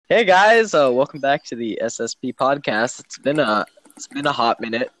Hey guys, welcome back to the SSP podcast. It's been a hot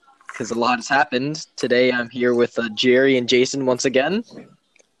minute because a lot has happened. Today I'm here with Jerry and Jason once again.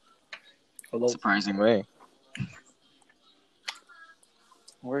 Hello. Surprisingly,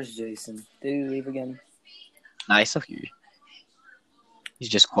 Where's Jason? Did he leave again? nice of you. He's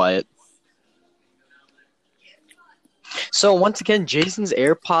just quiet. So once again, Jason's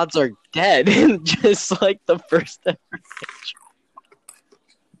AirPods are dead, just like the first ever.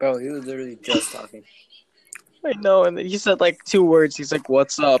 Bro, he was literally just talking. I know, and then he said like two words. He's like,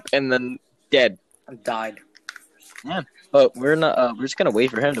 "What's up?" and then dead. I died. Yeah, but we're not. We're just gonna wait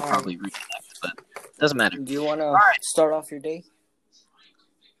for him to probably reconnect, but doesn't matter. Do you want to start off your day?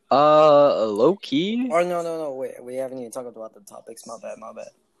 Low key. Or no. Wait, we haven't even talked about the topics. My bad.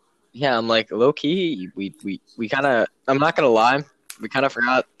 Yeah, I'm like low key. We kind of. I'm not gonna lie. We kind of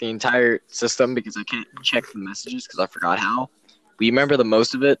forgot the entire system because I can't check the messages because I forgot how. We remember the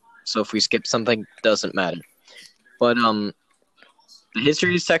most of it, so if we skip something, doesn't matter. But the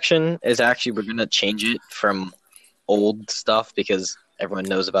history section is actually we're gonna change it from old stuff because everyone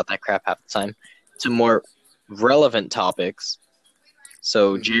knows about that crap half the time to more relevant topics.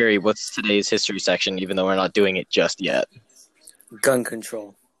 So Jerry, what's today's history section? Even though we're not doing it just yet. Gun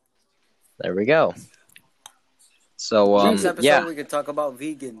control. There we go. So Next episode, yeah. we could talk about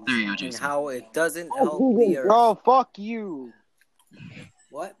vegans There you go, and Jason. how it doesn't help the earth. Bro, fuck you.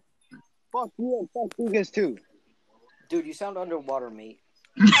 What? Fuck you and fuck vegans too. Dude, you sound underwater, mate.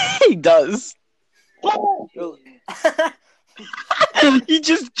 He does. Bro, he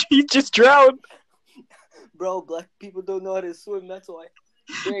just drowned. Bro, black people don't know how to swim. That's why.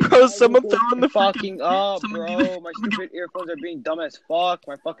 Bro, someone throwing the fucking up, someone bro. give it- My stupid earphones are being dumb as fuck.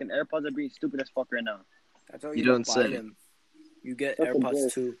 My fucking AirPods are being stupid as fuck right now. That's why You don't don't buy say. them. You get Fucking AirPods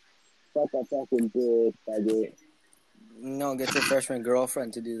bitch. too. Fuck that fucking bitch, faggot. No, get your freshman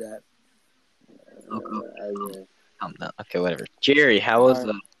girlfriend to do that. Okay, whatever. Jerry, how was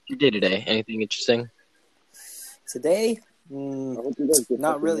Alright. your day today? Anything interesting? Today? I hope you guys get Not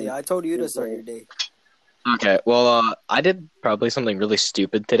fucking really. money. I told you to start your day. Okay, well, I did probably something really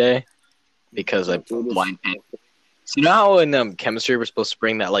stupid today because I blind paid. So you know how in chemistry we're supposed to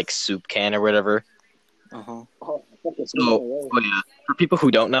bring that like soup can or whatever? Uh-huh. Oh, fucking So, yeah, for people who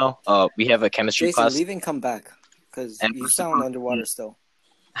don't know, we have a chemistry Jason, class. leave and come back. Because And you we're sound supposed underwater still.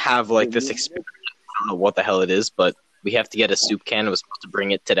 have like this experiment. I don't know what the hell it is, but we have to get a soup can. I was supposed to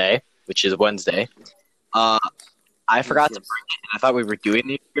bring it today, which is Wednesday. I forgot to Yes. bring it, and I thought we were doing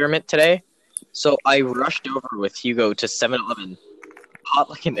the experiment today. So I rushed over with Hugo to 7-Eleven, bought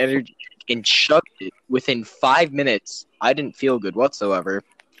like an energy drink, and chugged it within 5 minutes. I didn't feel good whatsoever.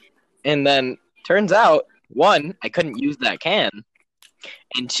 And then, turns out, one, I couldn't use that can,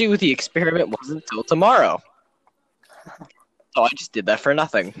 and two, the experiment wasn't until tomorrow. So I just did that for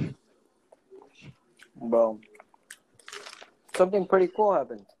nothing. Bro. Something pretty cool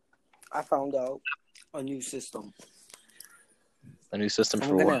happened. I found out a new system. A new system I'm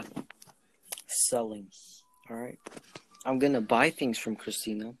for gonna what? selling. Alright? I'm gonna buy things from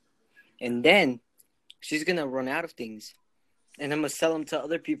Christina. And then she's gonna run out of things. And I'm gonna sell them to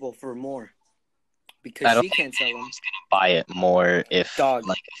other people for more. I Because don't she can't sell them. Buy it more if Dog,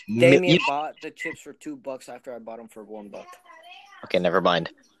 like Damien bought the chips for $2 after I bought them for $1. Okay, never mind.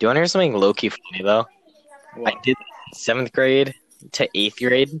 Do you want to hear something low-key funny though? What? I did 7th grade to 8th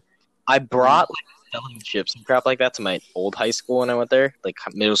grade. I brought like selling chips and crap like that to my old high school when I went there, like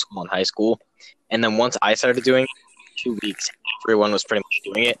middle school and high school. And then once I started doing it, 2 weeks, everyone was pretty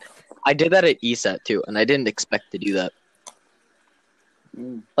much doing it. I did that at ESAT too, and I didn't expect to do that.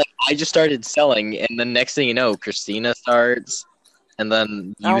 Like I just started selling, and the next thing you know, Christina starts, and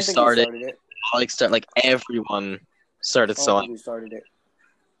then I don't you think started. we started it. Like everyone started I don't selling. think we started it.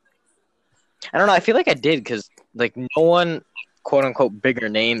 I don't know. I feel like I did because like no one, quote unquote, bigger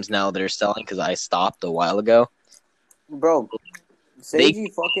names now that are selling because I stopped a while ago. Bro,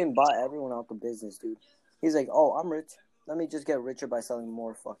 Seiji fucking bought everyone out the business, dude. He's like, oh, I'm rich. Let me just get richer by selling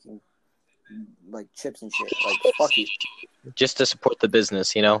more fucking, like, chips and shit. Like, fuck you. Just to support the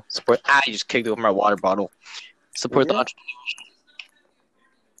business, you know. Support. I just kicked over my water bottle. Support the Yeah. entrepreneur.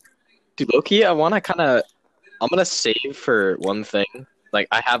 Dude, Loki, I'm gonna save for one thing. Like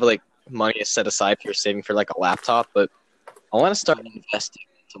I have like money set aside for saving for like a laptop, but I want to start investing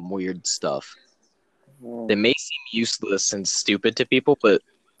in some weird stuff. They may seem useless and stupid to people, but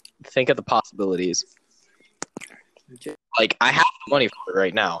think of the possibilities. Like, I have the money for it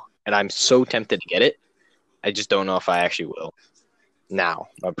right now, and I'm so tempted to get it. I just don't know if I actually will. Now,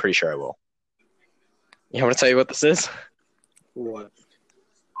 I'm pretty sure I will. You want to tell you what this is? What?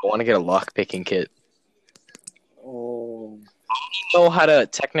 I want to get a lock-picking kit. Oh. know how to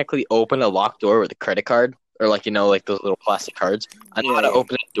technically open a locked door with a credit card, or like like those little plastic cards. I know how to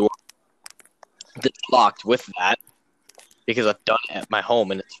open a door that's locked with that because I've done it at my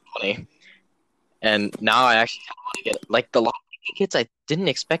home and it's funny. And now I actually want to get like the lock tickets. I didn't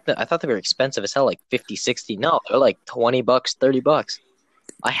expect that. I thought they were expensive as hell, like 50, 60. No, they're like $20, $30.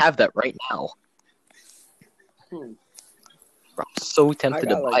 I have that right now. I'm so tempted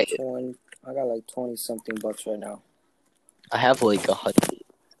to buy it. I got like 20 something bucks right now. I have like 100,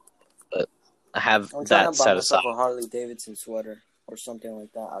 but I have I'm that trying to buy set myself aside. a Harley Davidson sweater or something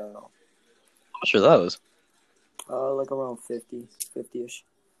like that. I don't know. How much are those? Like around 50-ish.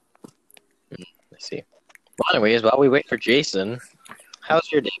 Let's see. Well, anyways, while we wait for Jason, how's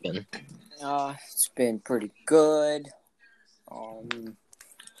your day been? It's been pretty good.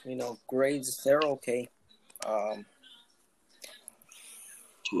 Grades, they're okay.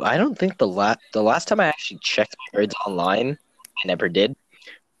 I don't think the last time I actually checked my grades online, I never did.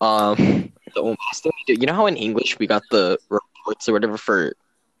 The last thing we do, you know how in English we got the reports or whatever for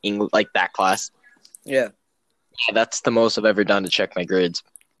English, like that class? Yeah. Yeah, that's the most I've ever done to check my grades.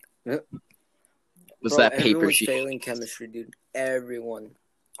 Yep. Was Bro, that paper everyone's sheet? failing chemistry, dude. Everyone.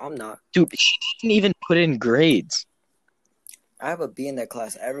 I'm not. Dude, she didn't even put in grades. I have a B in that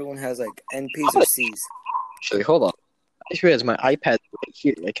class. Everyone has like NPs or Cs. Actually, hold on. I just realized my iPad's right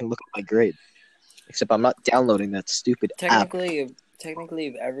here. I can look at my grade. Except I'm not downloading that stupid app. Technically,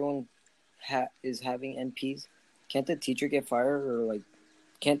 if everyone is having NPs, can't the teacher get fired or like,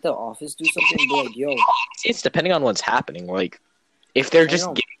 can't the office do something and be like, yo? It's depending on what's happening. Like, if they're just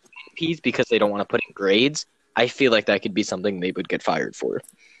giving NPs because they don't want to put in grades, I feel like that could be something they would get fired for.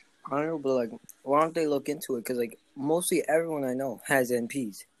 I don't know, but like, why don't they look into it? Because like, mostly everyone I know has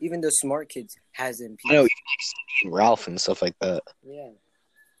NPs. Even the smart kids has NPs. I know, even like Ralph and stuff like that. Yeah.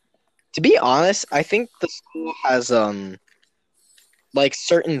 To be honest, I think the school has like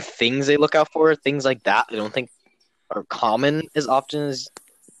certain things they look out for, things like that. I don't think are common as often as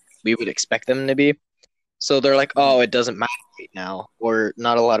we would expect them to be. So they're like, oh, it doesn't matter right now, or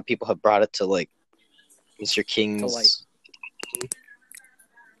not a lot of people have brought it to like Mr. King's.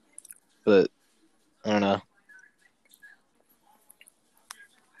 But I don't know.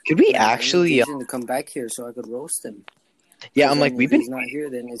 Could we actually? Jason to come back here so I could roast him. Yeah, I'm like, if he's not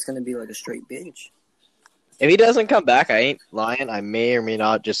here, then it's gonna be like a straight bitch. If he doesn't come back, I ain't lying. We may or may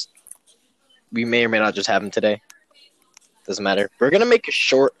not just have him today. Doesn't matter. We're gonna make a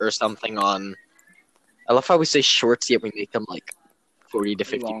short or something on. I love how we say shorts, yet we make them like 40 to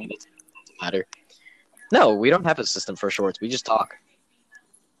 50 minutes. Doesn't matter. No, we don't have a system for shorts. We just talk.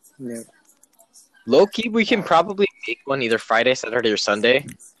 Yeah. Low key, we can probably make one either Friday, Saturday, or Sunday.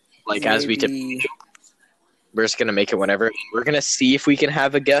 Like, as we typically do. We're just going to make it whenever. We're going to see if we can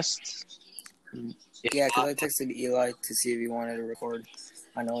have a guest. Yeah, because I texted Eli to see if he wanted to record.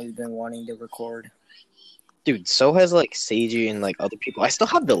 I know he's been wanting to record. Dude, so has, like, Seiji and, like, other people. I still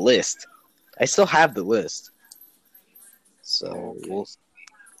have the list. So, we'll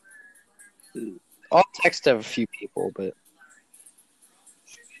see. I'll text a few people, but...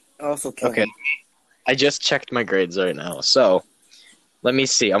 Also, okay. I just checked my grades right now. So, let me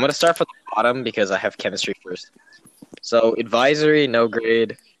see. I'm going to start from the bottom because I have chemistry first. So, advisory, no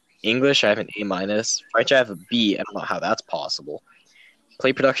grade. English, I have an A-. French, I have a B. I don't know how that's possible.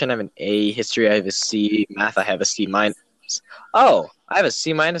 Play production, I have an A. History, I have a C. Math, I have a C-. Oh, I have a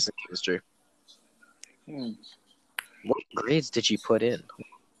C- in chemistry. What grades did you put in?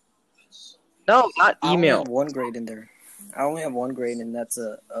 No, not email. I only have one grade in there. I only have one grade, and that's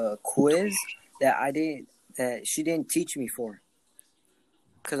a quiz that she didn't teach me for.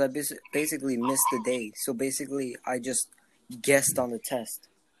 Because I basically missed the day. So basically, I just guessed on the test.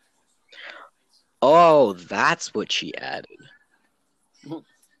 Oh, that's what she added.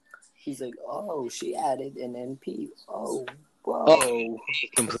 He's like, oh, she added an NP. Oh, whoa. Oh,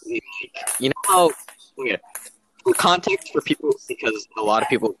 completely. You know how... Okay. For context for people, because a lot of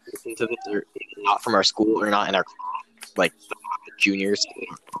people listen to this are not from our school or not in our like the juniors.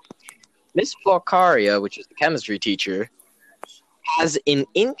 Miss Falcaria, which is the chemistry teacher, has an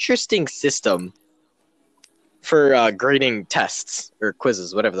interesting system for grading tests or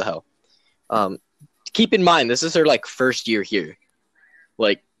quizzes, whatever the hell. Keep in mind, this is her like first year here,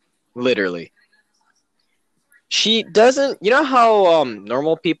 like literally. She doesn't. You know how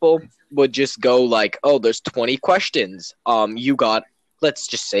normal people would just go like, oh, there's 20 questions. You got, let's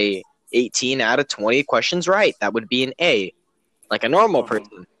just say, 18 out of 20 questions right. That would be an A, like a normal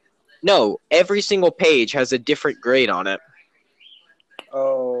person. No, every single page has a different grade on it.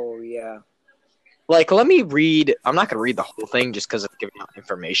 Oh, yeah. Like, let me read. I'm not going to read the whole thing just because of giving out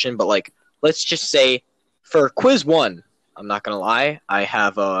information, but like, let's just say for quiz 1, I'm not gonna lie. I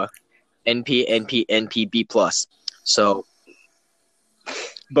have a NP, NP, NP, B plus. So,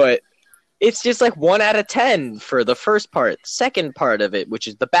 but it's just like 1 out of 10 for the first part. Second part of it, which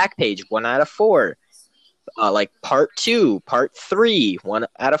is the back page, 1 out of 4. Like part 2, part 3, 1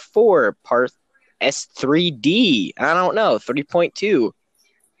 out of 4. Part S3D, I don't know, 3.2.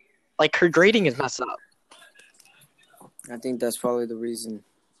 Like her grading is messed up. I think that's probably the reason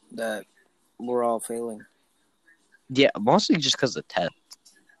that we're all failing. Yeah, mostly just because of test.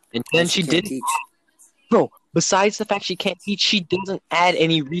 And then she can't did, teach. bro. Besides the fact she can't teach, she doesn't add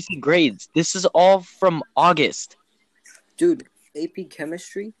any recent grades. This is all from August. Dude, AP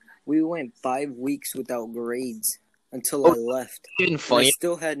Chemistry, we went 5 weeks without grades until I left. Even And I funny.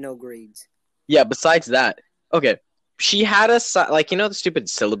 still had no grades. Yeah, besides that, okay, she had us like, you know, the stupid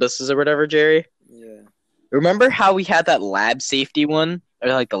syllabuses or whatever, Jerry. Yeah. Remember how we had that lab safety one, or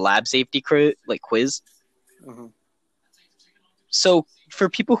like the lab safety quiz? Uh-huh. So for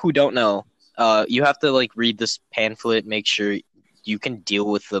people who don't know, you have to like read this pamphlet, make sure you can deal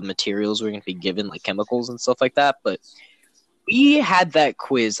with the materials we're going to be given, like chemicals and stuff like that. But we had that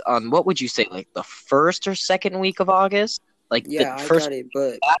quiz on, what would you say, like the first or second week of August? Like Yeah, the I first. got it,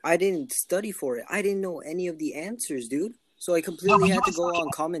 but I didn't study for it. I didn't know any of the answers, dude. So I completely had to go on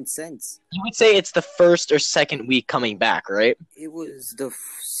common sense. You would say it's the first or second week coming back, right? It was the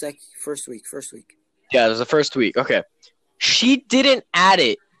first week. Yeah, it was the first week. Okay. She didn't add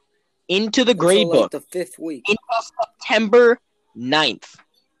it into the grade Until, book like, the 5th week. until September 9th.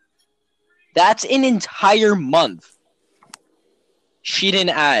 That's an entire month. She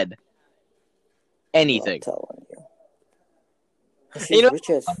didn't add anything. I'm telling you. She's You know-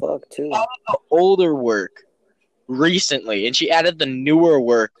 rich as fuck, too. The older work recently, and she added the newer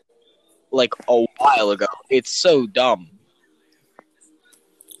work like a while ago. It's so dumb.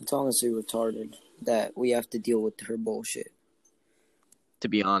 It's honestly retarded that we have to deal with her bullshit. To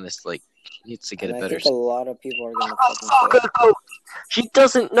be honest, like, she needs to get And a I better. think a lot of people are gonna fucking Soccer fail. coach. She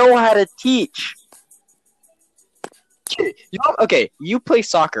doesn't know how to teach. You play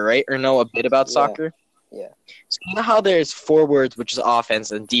soccer, right? Or know a bit about Yeah. soccer? Yeah. So you know how there's forwards, which is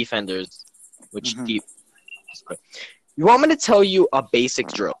offense, and defenders, which Mhm. deep. You want me to tell you a basic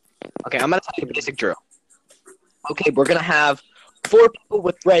drill? Okay, I'm gonna tell you a basic drill. Okay, we're gonna have 4 people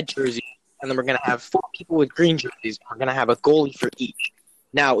with red jerseys, and then we're gonna have 4 people with green jerseys. We're gonna have a goalie for each.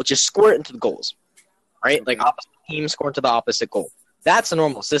 Now, just score it into the goals, right? Like Okay. opposite teams score into the opposite goal. That's a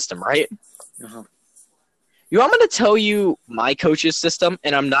normal system, right? Uh-huh. You want me to tell you my coach's system?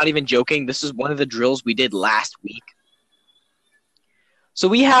 And I'm not even joking. This is one of the drills we did last week. So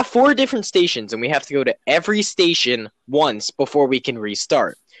we have 4 different stations, and we have to go to every station once before we can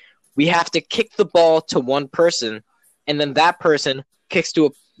restart. We have to kick the ball to one person, and then that person kicks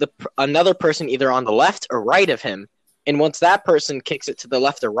to another person either on the left or right of him. And once that person kicks it to the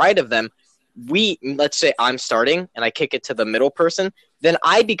left or right of them, let's say I'm starting, and I kick it to the middle person, then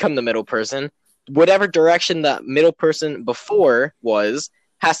I become the middle person. Whatever direction the middle person before was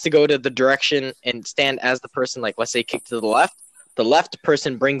has to go to the direction and stand as the person, like, let's say, kick to the left. The left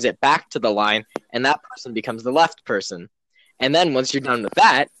person brings it back to the line, and that person becomes the left person. And then once you're done with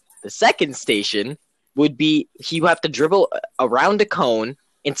that, the second station would be you have to dribble around a cone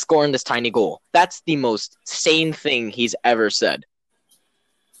and score in this tiny goal. That's the most sane thing he's ever said.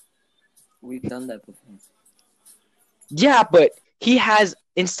 We've done that before. Yeah, but he has,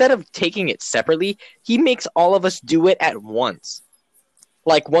 instead of taking it separately, he makes all of us do it at once.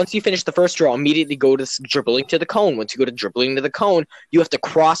 Like, once you finish the first drill, immediately go to dribbling to the cone. Once you go to dribbling to the cone, you have to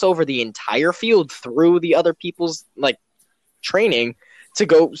cross over the entire field through the other people's, like, training to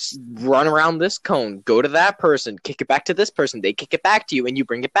go run around this cone, go to that person, kick it back to this person, they kick it back to you, and you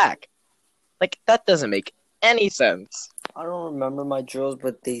bring it back. Like, that doesn't make any sense. I don't remember my drills,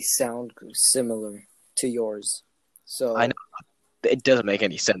 but they sound similar to yours. So I know. It doesn't make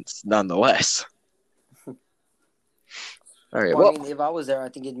any sense, nonetheless. All right, Well, well, I mean, if I was there, I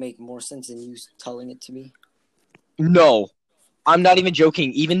think it'd make more sense than you telling it to me. no, I'm not even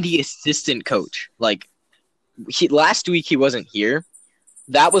joking. Even the assistant coach, like, last week he wasn't here.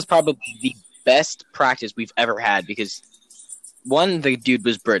 That was probably the best practice we've ever had because, one, the dude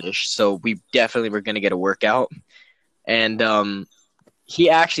was British, so we definitely were going to get a workout. And he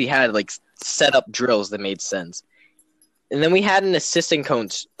actually had, like, set up drills that made sense. And then we had an assistant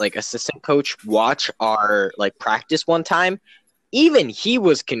coach watch our, like, practice one time. Even he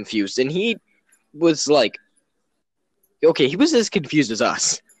was confused, and he was like, okay, he was as confused as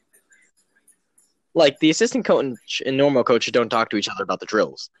us. Like, the assistant coach and normal coach don't talk to each other about the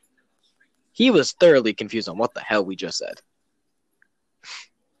drills. He was thoroughly confused on what the hell we just said.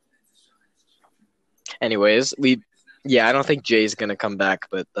 Anyways, we Yeah, I don't think Jay's gonna come back,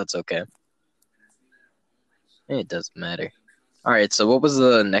 but that's okay. It doesn't matter. All right, so what was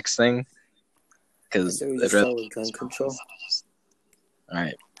the next thing? Because So we just start with gun control. All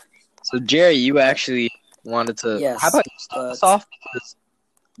right. So Jerry, you actually wanted to. Yes, How about you start but us off? Because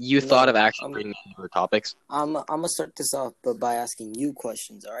you No, thought of actually I'm bringing your topics. I'm gonna start this off, but by asking you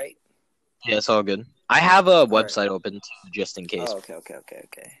questions. All right. Yeah, it's all good. I have a All right. website open just in case. Oh, okay.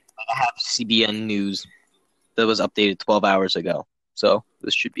 I have CBN News that was updated 12 hours ago. So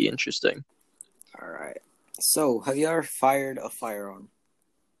this should be interesting. All right. So, have you ever fired a firearm?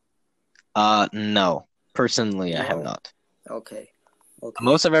 No. Personally, I have No? not. Okay. The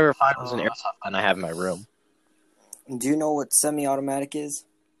most I've ever fired was an Uh, airsoft gun I have in my room. Do you know what semi-automatic is?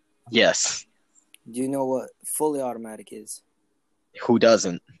 Yes. Do you know what fully automatic is? Who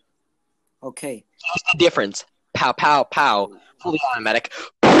doesn't? Okay. What's the difference? Pow, pow, pow. Fully automatic.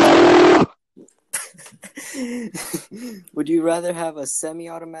 Would you rather have a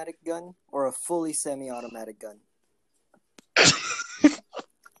semi-automatic gun or a fully semi-automatic gun?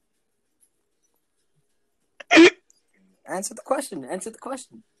 Answer the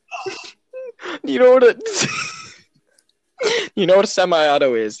question. You know what you know what a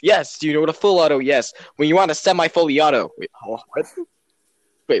semi-auto is? Yes. Do you know what a full auto? Yes. When you want a semi-fully auto. Wait, what?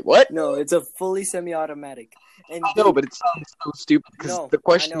 Wait, what? No, it's a fully semi-automatic. And No, but it sounds so stupid because No, the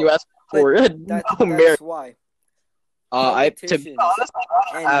question I you know, asked before had no merit. that's why. To be honest,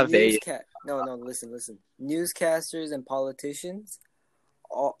 I And have a. listen. Newscasters and politicians,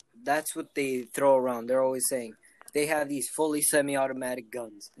 that's what they throw around. They're always saying they have these fully semi-automatic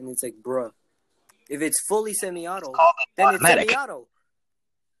guns, and it's like, bruh, if it's fully semi-auto, then it's automatic. semi-auto.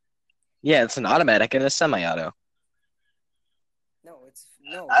 Yeah, it's an automatic and a semi-auto.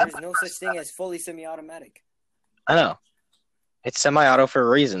 There's no such thing as fully semi-automatic. I know. It's semi-auto for a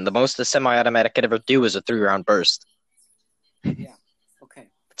reason. The most a semi-automatic could ever do is a 3-round burst. Yeah. Okay.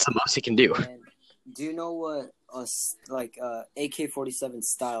 That's the most it can do. And do you know what AK-47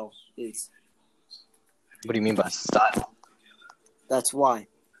 style is? What do you mean by style? That's why.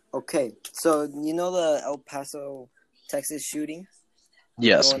 Okay, so you know the El Paso, Texas shooting?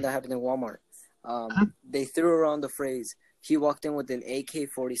 Yes. The one that happened in Walmart. They threw around the phrase, he walked in with an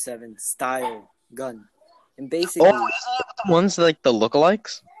AK-47 style gun. And basically... Oh, isn't it the ones like the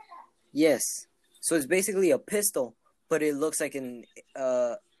lookalikes? Yes. So it's basically a pistol, but it looks like an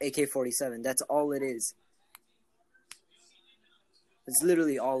AK-47. That's all it is. It's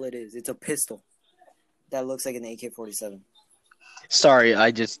literally all it is. It's a pistol that looks like an AK-47. Sorry, I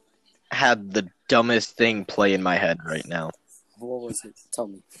just had the dumbest thing play in my head right now. What was it? Tell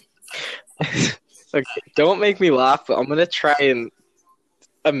me. Okay, don't make me laugh, but I'm going to try and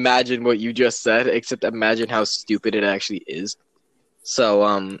imagine what you just said, except imagine how stupid it actually is. So,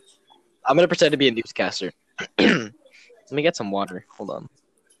 I'm going to pretend to be a newscaster. Let me get some water. Hold on.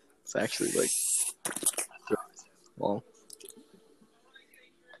 It's actually like... Well...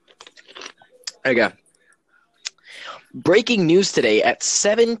 There you go. Breaking news today at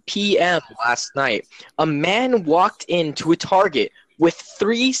 7 p.m. last night. A man walked into a Target with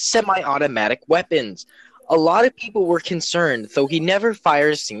 3 semi-automatic weapons. A lot of people were concerned, though he never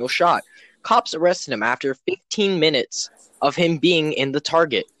fired a single shot. Cops arrested him after 15 minutes of him being in the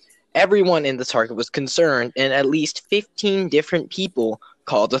Target. Everyone in the Target was concerned, and at least 15 different people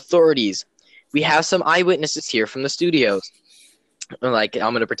called authorities. We have some eyewitnesses here from the studios. Like,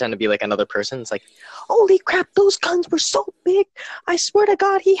 I'm going to pretend to be like another person. It's like, holy crap, those guns were so big. I swear to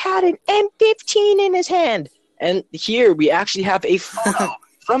God, he had an M15 in his hand. And here we actually have a photo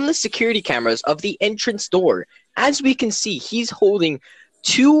from the security cameras of the entrance door. As we can see, he's holding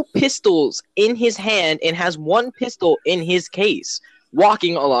 2 pistols in his hand and has 1 pistol in his case,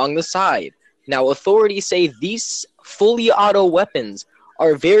 walking along the side. Now, authorities say these fully auto weapons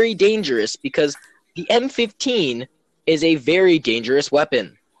are very dangerous because the M15 is a very dangerous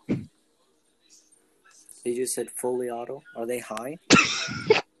weapon. You just said fully auto. Are they high?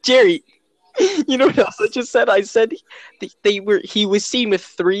 Jerry, you know what else I just said? I said he was seen with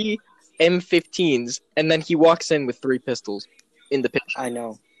 3 M15s, and then he walks in with 3 pistols in the picture. I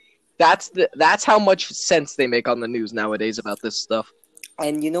know. That's how much sense they make on the news nowadays about this stuff.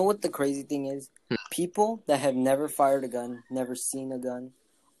 And you know what the crazy thing is? People that have never fired a gun, never seen a gun,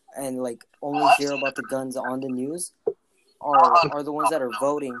 and like only hear about the guns on the news are the ones that are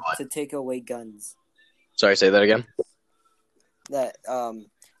voting to take away guns. Sorry, say that again. That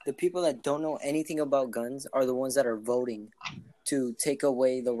the people that don't know anything about guns are the ones that are voting to take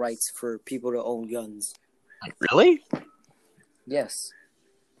away the rights for people to own guns. Really? Yes.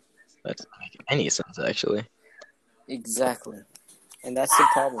 That doesn't make any sense, actually. Exactly. And that's the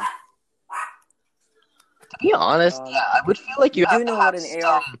problem. be honest, I would feel like you you do have to know have what an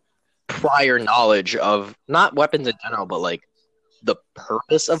AR some prior knowledge of not weapons in general, but like the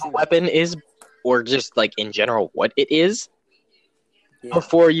purpose of a weapon is, or just like in general what it is, Yeah.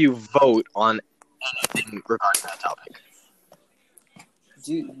 before you vote on anything regarding that topic.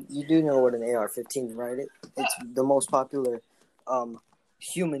 You do know what an AR-15, right? It's the most popular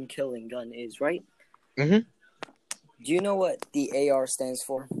human killing gun is, right? Mhm. Do you know what the AR stands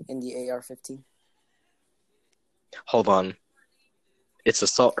for in the AR-15? Hold on, it's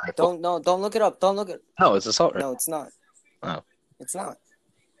assault rifle. Don't look it up. Don't look it. No, it's assault rifle. No, it's not. Oh. It's not.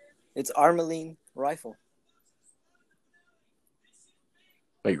 It's Armalene rifle.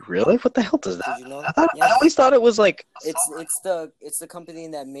 Wait, really? What the hell does that? Did you know? I Yes. always thought it was like It's the company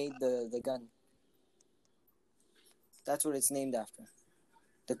that made the gun. That's what it's named after.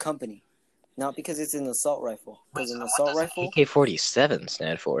 The company. Not because it's an assault rifle. Because an assault rifle, AK-47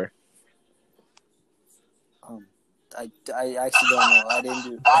 stand for. I actually don't know. I didn't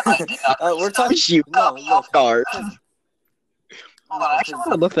do. We're talking. You No, caught me off look. guard. 'Cause- Hold on, I actually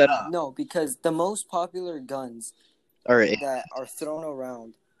want to look that up. No, because the most popular guns All right. that are thrown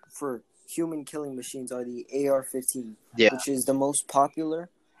around for human killing machines are the AR-15, Yeah. which is the most popular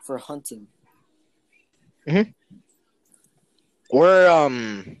for hunting. Or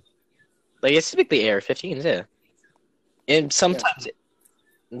like it's typically AR-15s, yeah. And sometimes,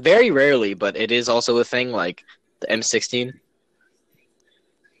 very rarely, but it is also a thing like the M16.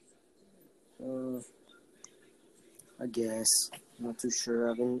 I guess. I'm not too sure.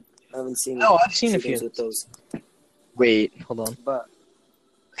 I haven't seen. No, I've seen a shootings few. with those. Wait, hold on. But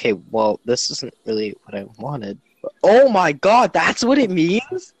Okay, well, this isn't really what I wanted. But, oh my god, that's what it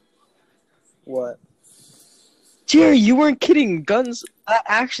means? what? Jerry, you weren't kidding. Guns, that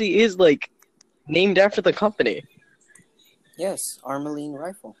actually is, like, named after the company. Yes, Armalene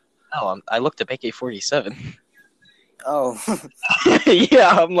rifle. No, I looked up AK-47. Oh. Yeah,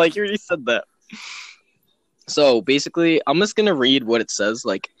 I'm like, you already said that. So, basically, I'm just gonna read what it says.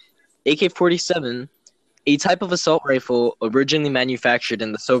 Like, AK-47, a type of assault rifle originally manufactured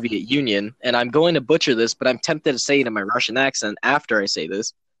in the Soviet Union, and I'm going to butcher this, but I'm tempted to say it in my Russian accent after I say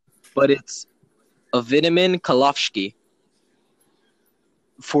this, but it's a Vitamin Kalovsky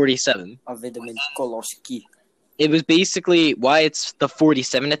 47. A vitamin Koloski. It was basically, why it's the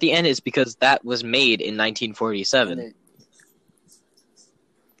 47 at the end is because that was made in 1947.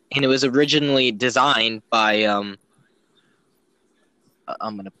 And it was originally designed by, I'm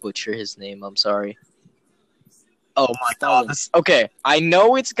gonna butcher his name, I'm sorry. Oh my god. Okay, I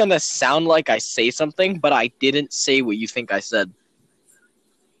know it's gonna sound like I say something, but I didn't say what you think I said.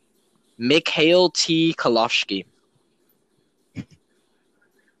 Mikhail T. Kalovsky.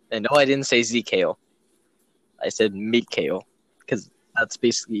 And no, I didn't say Zkale. I said Mikhail, because that's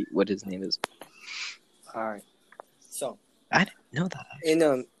basically what his name is. Alright. So, I didn't know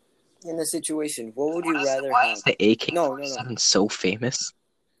that. In a situation, what would you rather Why have? is the AK-47 so famous?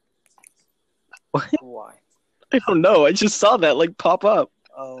 What? Why? I don't know. I just saw that like pop up.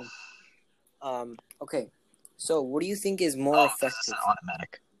 Okay. So, what do you think is more effective?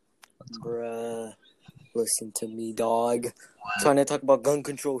 Automatic. Bruh. Listen to me, dog. Trying to talk about gun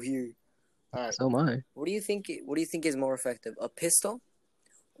control here. Alright. So am I. What do you think is more effective? A pistol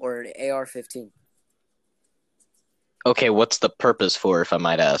or an AR-15? Okay, what's the purpose for, if I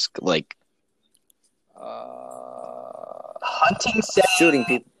might ask? Like hunting set, Shooting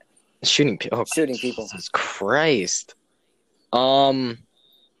people. shooting people. Oh, Shooting people. Jesus Christ. Okay,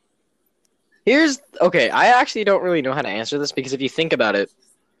 I actually don't really know how to answer this because if you think about it,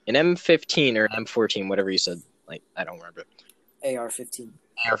 an M15 or an M14, whatever you said, like I don't remember. AR-15.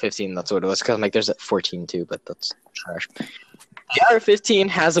 AR-15, that's what it was. Because like there's a 14 too, but that's trash. The AR-15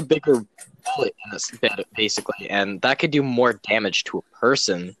 has a bigger bullet in this bit, basically, and that could do more damage to a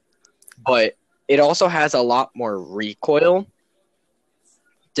person. But it also has a lot more recoil,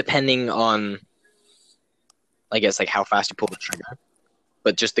 depending on, I guess, like how fast you pull the trigger.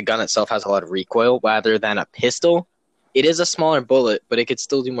 But just the gun itself has a lot of recoil, rather than a pistol. It is a smaller bullet, but it could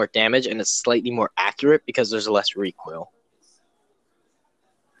still do more damage, and it's slightly more accurate because there's less recoil.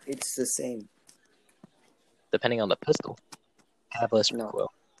 It's the same. Depending on the pistol, have less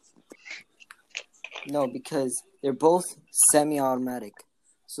recoil. No, because they're both semi-automatic,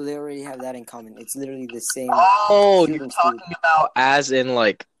 so they already have that in common. It's literally the same. Oh, you're talking about as in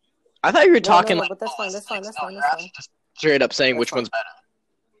like? I thought you were talking. No, like, but that's fine. That's fine. Just straight up saying which one's better.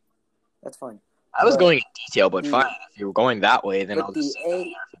 That's fine. I was going in detail, but fine. If you were going that way, then I'll just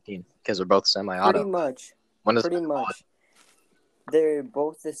say AR-15 because they're both semi-auto. Pretty much. They're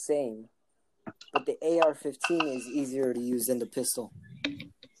both the same, but the AR-15 is easier to use than the pistol.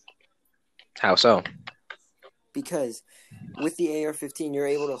 How so? because with the AR-15, you're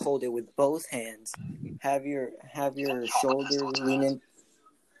able to hold it with both hands. Have your shoulder lean in.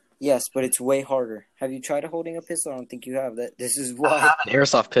 Yes, but it's way harder. Have you tried holding a pistol? I don't think you have. This is I why. have an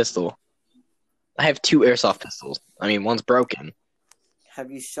airsoft pistol. I have 2 airsoft pistols. I mean, one's broken. Have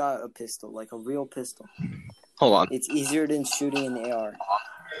you shot a pistol, like a real pistol? Hold on. It's easier than shooting an AR.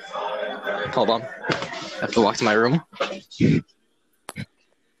 Hold on. I have to walk to my room.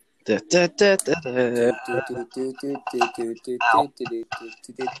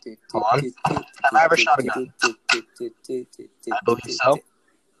 Hold on. I have a shotgun. I believe so.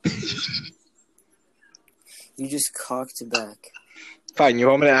 You just cocked back. Fine, you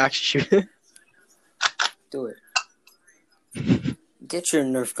want me to actually shoot it? Do it. Get your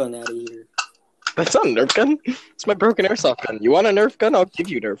Nerf gun out of here. That's not a Nerf gun. It's my broken airsoft gun. You want a Nerf gun? I'll give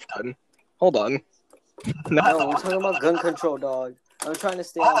you a Nerf gun. Hold on. No, we're talking about gun control, dog. I'm trying to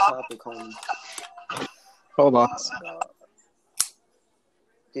stay on topic, homie. Hold on.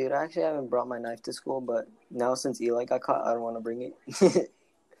 Dude, I actually haven't brought my knife to school, but now since Eli got caught, I don't want to bring it.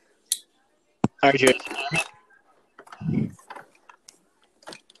 Alright, Jared.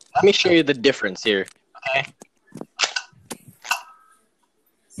 Let me show you the difference here. Okay.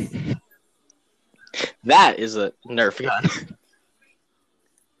 That is a Nerf gun.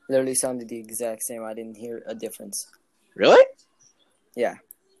 Literally sounded the exact same. I didn't hear a difference. Really? Yeah.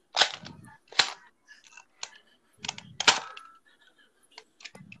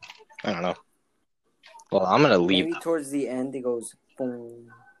 I don't know. Well, I'm gonna leave. Maybe towards the end it goes boom.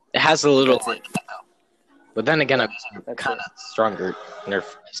 It has a little, That's it. but then again, I'm That's kind of stronger Nerf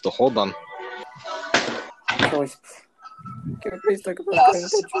pistol. Hold on. Can we please talk about gun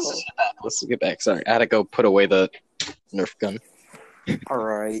control? Let's get back. Sorry, I had to go put away the Nerf gun.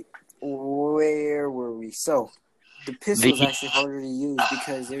 Alright. Where were we? So, the pistol is actually harder to use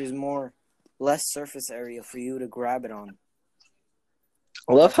because there's less surface area for you to grab it on.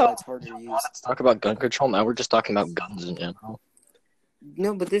 I love That's why how it's harder to use. let's talk about gun control. Now we're just talking about guns in general.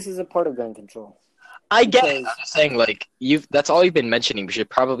 No, but this is a part of gun control. I get it. Because- I'm just saying, like, that's all you've been mentioning. We should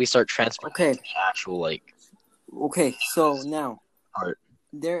probably start transferring Okay. to the actual, like, Okay, so now part.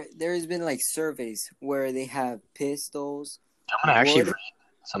 there has been like surveys where they have pistols. I'm gonna actually Wood? read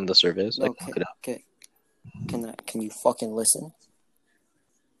some of the surveys. Like, Okay, look it up. okay. Can you fucking listen?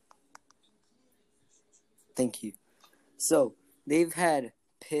 Thank you. So they've had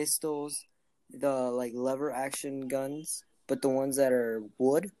pistols, the like lever action guns, but the ones that are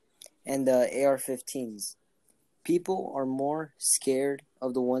wood, and the AR-15s. People are more scared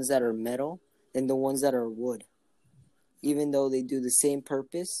of the ones that are metal than the ones that are wood, even though they do the same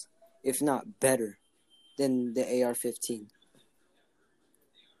purpose, if not better, than the AR-15.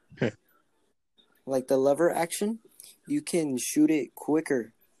 Like the lever action, you can shoot it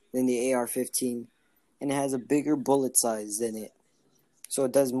quicker than the AR-15, and it has a bigger bullet size than it. So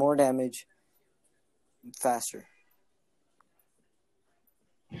it does more damage faster.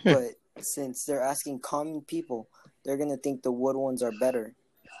 But since they're asking common people, they're going to think the wood ones are better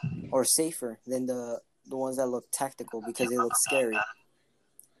or safer than the ones that look tactical because they look scary.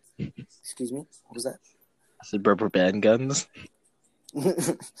 Excuse me? What was that? I said rubber band guns.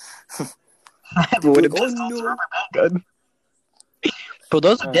 Oh, I have a wooden pistol. no. Rubber band gun. Bro,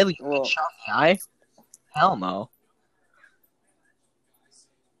 those are Alright, deadly. well- Shot in the eye? Hell no.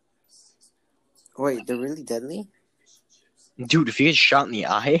 Wait, they're really deadly? Dude, if you get shot in the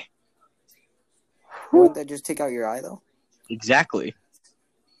eye, Wouldn't that just take out your eye, though? exactly.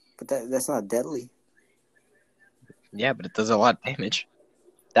 But that's not deadly. Yeah, but it does a lot of damage.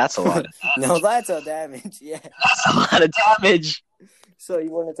 That's a lot. No, that's a damage, yeah. That's a lot of damage. So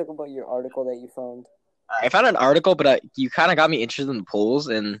you want to talk about your article that you found? I found an article, but you kind of got me interested in the polls,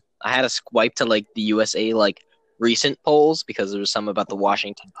 and I had to swipe to like the USA like recent polls because there was some about the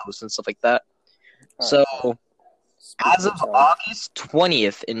Washington Post and stuff like that. So as of August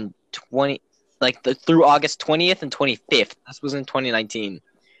 20th in through August 20th and 25th, this was in 2019.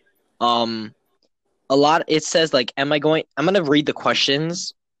 A lot. It says like, I'm gonna read the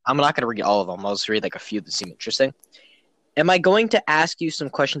questions. I'm not gonna read all of them. I'll just read like a few that seem interesting. Am I going to ask you some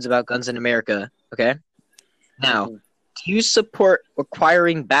questions about guns in America? Okay. Now, do you support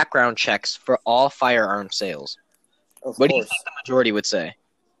requiring background checks for all firearm sales? Of What do you course. think the majority would say?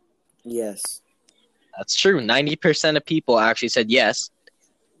 Yes. That's true. 90% of people actually said yes.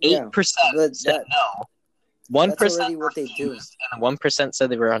 8% but said that- no. That's 1% already what they do. refused, and 1% said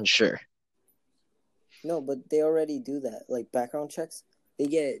they were unsure. No, but they already do that. Like background checks, they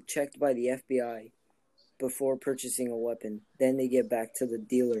get checked by the FBI before purchasing a weapon. Then they get back to the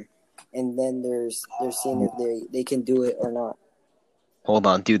dealer, and then they're seeing if they can do it or not. Hold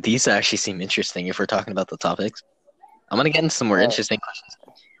on, dude. These actually seem interesting if we're talking about the topics. I'm gonna get into some more Alright. interesting questions.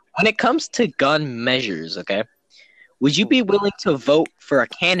 When it comes to gun measures, okay, would you be willing to vote for a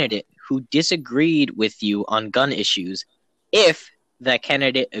candidate who disagreed with you on gun issues if that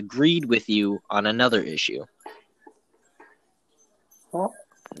candidate agreed with you on another issue? Huh?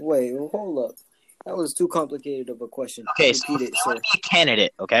 Wait, hold up. That was too complicated of a question. Okay, so Repeat if it, there sir. would be a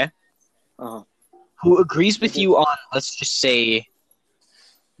candidate, okay, Uh-huh. who agrees with you on, let's just say,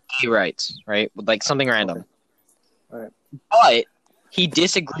 gay rights, right? Like something random. Okay. Alright. But he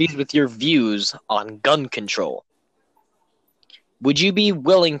disagrees with your views on gun control. Would you be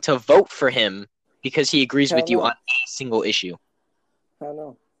willing to vote for him because he agrees with you no. on a single issue? Hell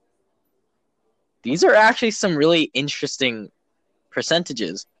no. These are actually some really interesting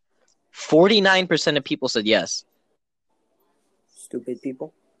percentages. 49% of people said yes. Stupid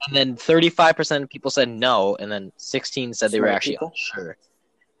people. And then 35% of people said no. And then 16 said they were Smart actually people. unsure.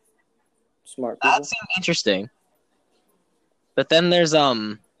 Smart people. That seemed interesting. But then there's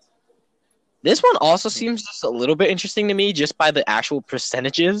this one also seems just a little bit interesting to me just by the actual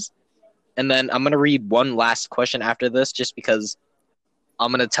percentages. And then I'm going to read one last question after this just because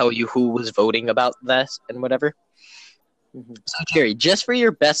I'm going to tell you who was voting about this and whatever. Mm-hmm. So, Jerry, just for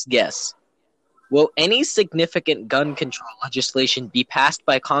your best guess, will any significant gun control legislation be passed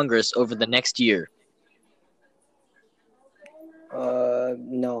by Congress over the next year?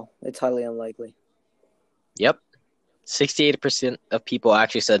 No. It's highly unlikely. Yep. 68% of people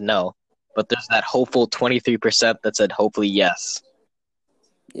actually said no. But there's that hopeful 23% that said hopefully yes.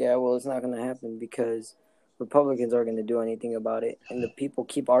 Yeah, well, it's not going to happen because Republicans aren't going to do anything about it, and the people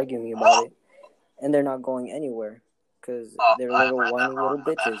keep arguing about it, and they're not going anywhere because they're little whiny little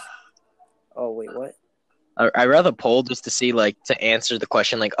bitches. Oh, wait, what? I read the poll just to see, like, to answer the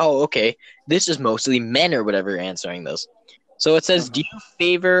question, like, oh, okay, this is mostly men or whatever answering this. So it says, do you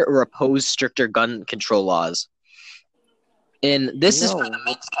favor or oppose stricter gun control laws? And this is for the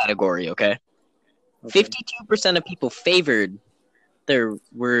men's category, okay? 52% of people favored there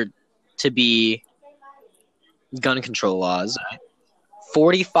were to be gun control laws.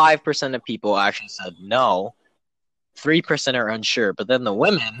 45% of people actually said no. 3% are unsure. But then the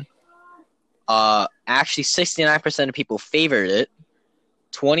women, actually 69% of people favored it.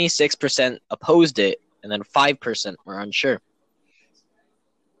 26% opposed it. And then 5% were unsure.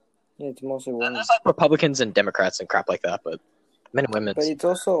 Yeah, it's mostly And women. there's like Republicans and Democrats and crap like that, but men and women. But it's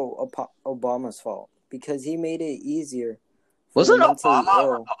also Obama's fault because he made it easier for Wasn't the mentally Obama a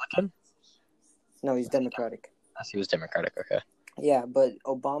ill. Republican? No, he's Democratic. Yes, he was Democratic, okay. Yeah, but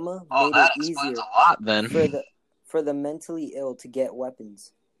Obama Oh, made that it explains easier a lot then. for the mentally ill to get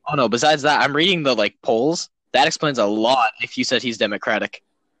weapons. Oh no, besides that, I'm reading the like polls. That explains a lot if you said he's Democratic.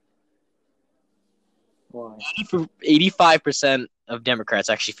 Why? 85% of Democrats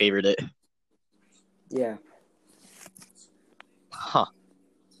actually favored it. Yeah. Huh.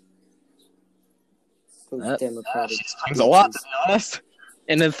 Those That Democratic explains a lot, to be honest.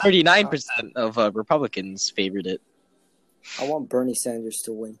 And then 39% of Republicans favored it. I want Bernie Sanders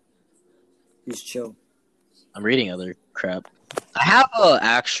to win. He's chill. I'm reading other crap. I have a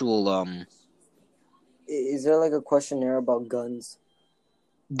actual Is there like a questionnaire about guns?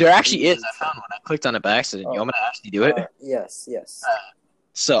 There actually is. I found one. I clicked on it by accident. You want me to actually do it? Yes.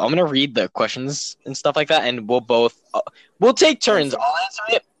 So I'm gonna read the questions and stuff like that, and we'll both we'll take turns. I'll answer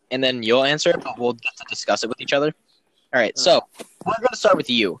it, and then you'll answer it, but we'll get to discuss it with each other. All right. So we're gonna start with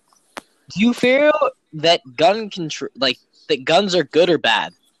you. Do you feel that gun control, like that guns are good or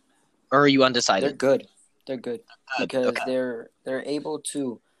bad, or are you undecided? They're good because they're able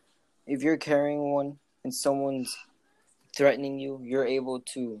to. If you're carrying one and someone's threatening you, you're able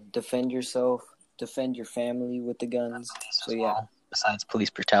to defend yourself, defend your family with the guns. So yeah. Besides police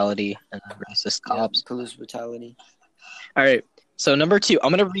brutality and racist cops. Police brutality. All right. So number 2, I'm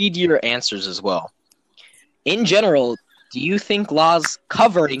going to read your answers as well. In general, do you think laws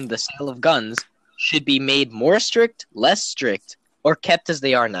covering the sale of guns should be made more strict, less strict, or kept as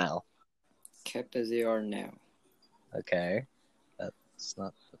they are now? Kept as they are now. Okay. That's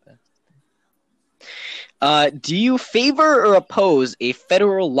not the best. Do you favor or oppose a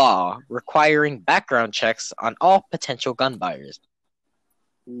federal law requiring background checks on all potential gun buyers?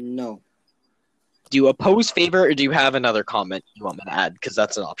 No. Do you oppose, favor, or do you have another comment you want me to add? Because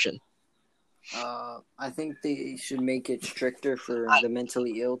that's an option. I think they should make it stricter for the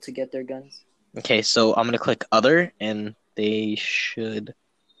mentally ill to get their guns. Okay, so I'm going to click other, and they should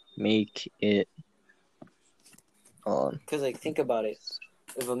make it on. Because, like, think about it.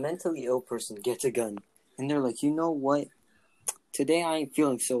 If a mentally ill person gets a gun, and they're like, you know what? Today I ain't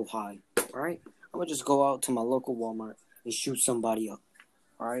feeling so high, all right? I'm going to just go out to my local Walmart and shoot somebody up.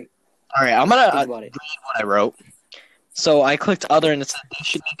 All right. All right, I'm gonna Think about it. read what I wrote. So I clicked other, and it said they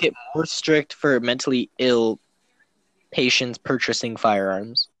should make it more strict for mentally ill patients purchasing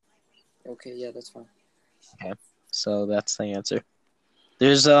firearms. Okay, yeah, that's fine. So that's the answer.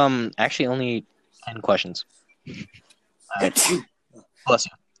 There's actually only 10 questions. Bless you.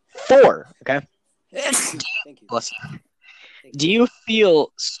 4. Okay. Thank you. Bless you. Do you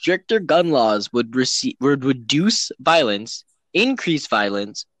feel stricter gun laws would reduce violence, increase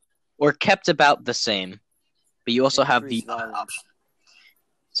violence, or kept about the same? But you also have the Increase other violence. option.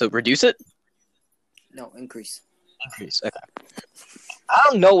 So reduce it, No, increase. increase. Okay. I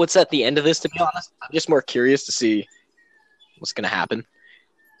don't know what's at the end of this, to be honest. I'm just more curious to see what's gonna happen.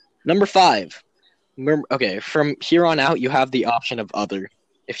 Number 5. Okay, from here on out, you have the option of other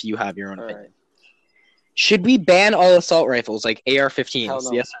if you have your own All opinion. right. Should we ban all assault rifles like AR-15s? Hell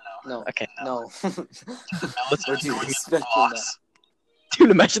no. Yes or No. Okay. No. Let's What do you going expect up from the Glocks.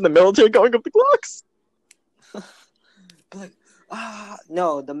 Dude, imagine the military going up the Glocks. Like,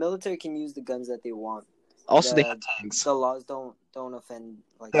 no, the military can use the guns that they want. Also, they The- have tanks. The laws don't offend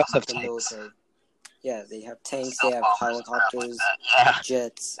like They also have the tanks. military. Yeah, they have tanks. They have helicopters, Yeah,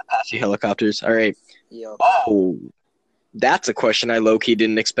 jets. Apache helicopters. All right. Yo, Oh, that's a question I low-key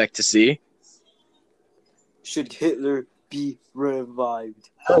didn't expect to see. should Hitler be revived?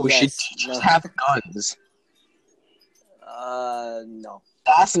 Oh, Yes, should teachers no. have guns? No,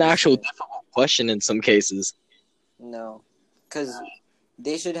 That's an They actual shouldn't. difficult question in some cases. no, because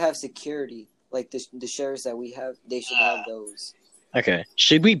they should have security. Like the sheriffs that we have, they should have those. Okay.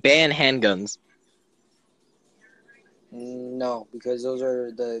 Should we ban handguns? No, because those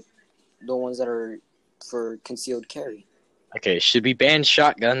are the ones that are for concealed carry. Okay. Should we ban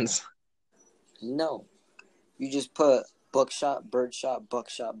shotguns? No, you just put buckshot, birdshot,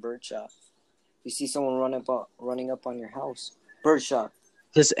 buckshot, birdshot. You see someone running up on your house, birdshot.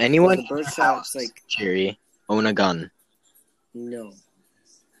 Does anyone The birdshot's like Jerry own a gun? no.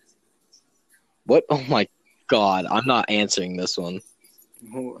 What? Oh my God! I'm not answering this one.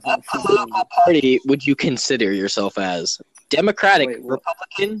 I What party would you consider yourself as? Democratic, Wait, what?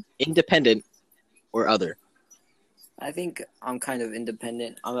 Republican, Independent, or other? think I'm kind of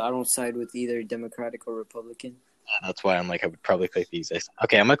independent. I don't side with either Democratic or Republican. That's why I'm like I would probably click these.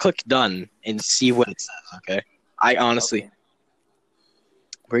 Okay, I'm gonna click done and see what it says. Okay. I honestly, Okay.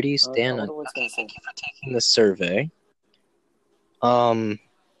 where do you I stand on? wonder what's gonna say. Thank you for taking the survey.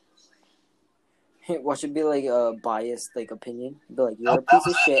 What should be like a biased like opinion? Be like you're a piece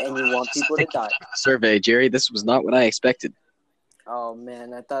of shit and you want people to die. Survey, Jerry. This was not what I expected. Oh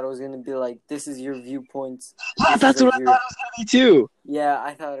man, I thought it was gonna be like this is your viewpoints. Yeah, This that's is what I like thought it was gonna be too. Yeah,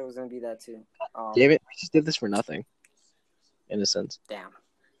 I thought it was gonna be that too. Damn it, we just did this for nothing. In a sense. Damn.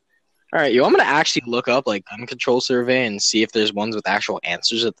 All right, I'm gonna actually look up like gun control survey and see if there's ones with actual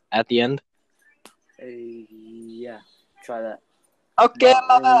answers at the end. Yeah, try that. Okay,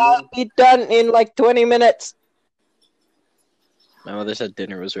 Mama, I'll be done in like 20 minutes. My mother said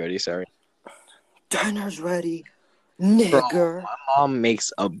dinner was ready. Sorry. Dinner's ready, Bro, nigger. my mom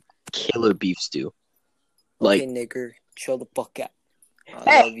makes a killer beef stew. Like, Okay, nigger, chill the fuck out. I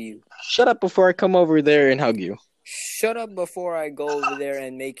Hey! love you. shut up before I come over there and hug you. Shut up before I go over there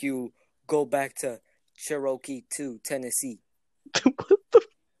and make you go back to Cherokee 2, Tennessee. What the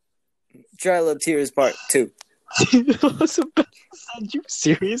Trial of Tears Part 2. I was about to say, you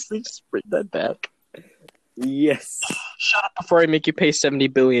seriously just bring that back? Yes. Shut up before I make you pay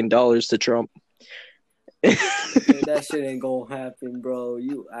 $70 billion to Trump. That shit ain't gonna happen, bro.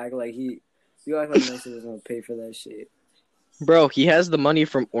 You act like Nixon was gonna pay for that shit. Bro, he has the money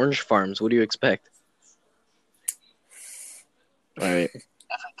from orange farms. What do you expect? All right.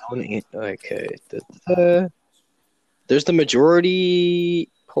 Okay. There's the majority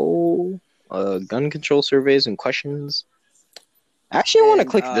poll, gun control surveys and questions. Actually, I want to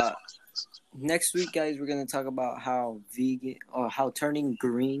click this one. Next week, guys, we're gonna talk about how how turning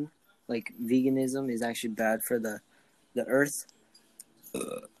green, like veganism, is actually bad for the earth.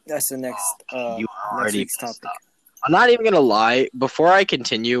 That's the next You next already week's topic. I'm not even gonna lie. Before I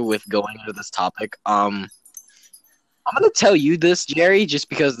continue with going into this topic, I'm gonna tell you this, Jerry, just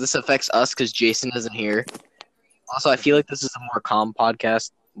because this affects us, because Jason isn't here. Also, I feel like this is a more calm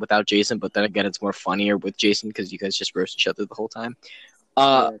podcast without Jason, but then again, it's more funnier with Jason because you guys just roast each other the whole time.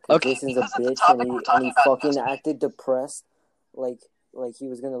 Yeah, 'cause Okay. Jason's a because of the bitch, topic and we're he talking about, fucking Jason. acted depressed, like he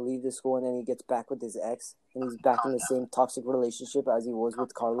was gonna leave the school, and then he gets back with his ex, and he's back in the same toxic relationship as he was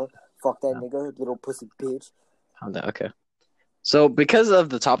with Carla. Fuck that nigga, little pussy bitch. Calm down, okay. So, because of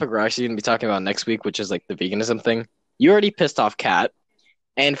the topic we're actually going to be talking about next week, which is like the veganism thing, you already pissed off Kat.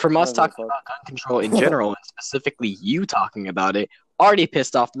 And from us I don't give a talking about gun control in general, and specifically you talking about it, already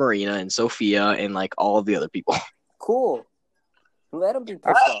pissed off Marina and Sophia and like all of the other people. Cool. Let them be pissed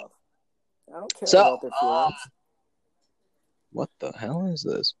off. I don't care So, about their feelings. what the hell is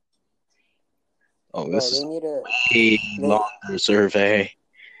this? Oh, Bro, this they is need a a longer survey.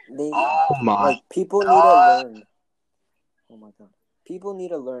 Oh my like people need to learn. Oh my god. People need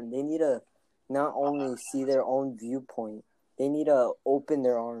to learn. They need to not only see their own viewpoint, they need to open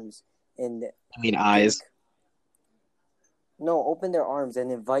their arms and I mean eyes. no, open their arms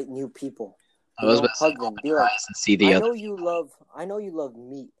and invite new people. I was about to say, Hug them. Be like, eyes and see the I other. know you love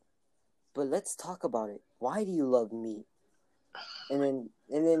meat, but let's talk about it. Why do you love meat? And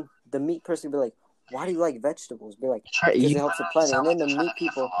then the meat person will be like, why do you like vegetables? Be like, because it helps the planet. And then the meat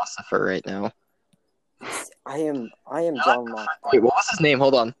people. Philosopher right now. I am John Locke. Wait, what was his name?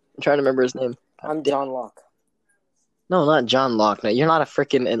 Hold on, I'm trying to remember his name. I'm John Locke. No, not John Locke. No, you're not a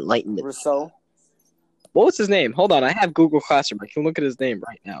freaking enlightenment. Rousseau. What was his name? Hold on, I have Google Classroom. I can look at his name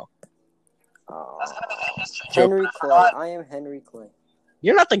right now. Henry Clay. I am Henry Clay.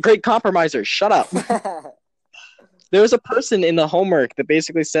 You're not the great compromiser. Shut up. There was a person in the homework that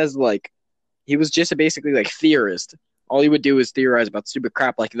basically says, like, he was just basically, like, theorist. All he would do is theorize about stupid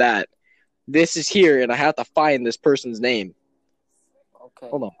crap like that. This is here, and I have to find this person's name. Okay.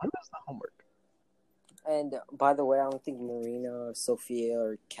 Hold on. What was the homework? And, by the way, I don't think Marina or Sophia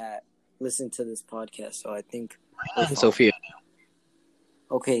or Kat listen to this podcast, so I think... Sophia.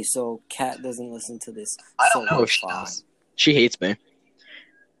 Okay, so Kat doesn't listen to this. I don't know if she does. She hates me.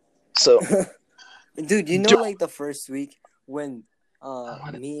 So... Dude, you know, like, the first week when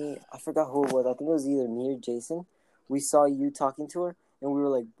I forgot who it was. I think it was either me or Jason. We saw you talking to her, and we were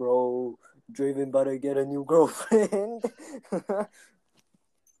like, bro, Draven better get a new girlfriend.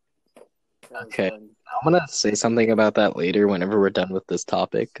 Okay, I'm going to say something about that later whenever we're done with this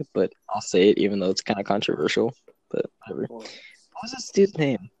topic, but I'll say it even though it's kind of controversial, but whatever. What was this dude's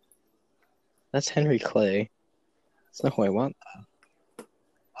name? That's Henry Clay. That's not who I want, though.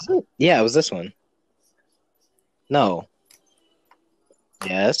 Was it? Yeah, it was this one. No.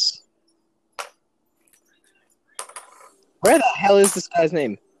 Yes. Where the hell is this guy's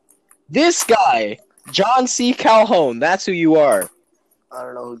name? This guy! John C. Calhoun. That's who you are. I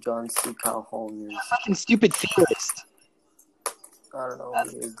don't know who John C. Calhoun is. Fucking stupid theorist. I don't know who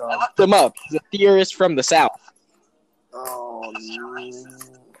he is, dog. I looked him up. He's a theorist from the South. Oh,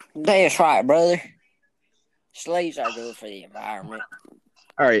 that's right, brother. Slaves are good for the environment.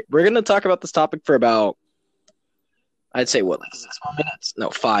 Alright, we're going to talk about this topic for about, I'd say, what, like 6 more minutes? No,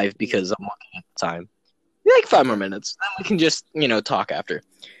 5, because I'm looking at the time. Like 5 more minutes. Then we can just, talk after.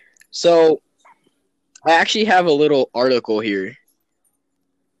 So, I actually have a little article here.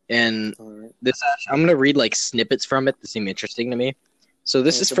 And I'm going to read, like, snippets from it that seem interesting to me. So,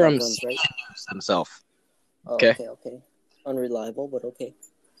 this is from CNN News themselves. Oh, okay. Unreliable, but okay.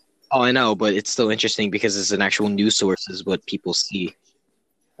 Oh, I know, but it's still interesting because it's an actual news source is what people see.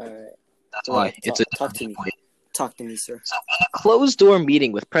 All right. That's why. Talk to me. Talk to me, sir. So, in a closed-door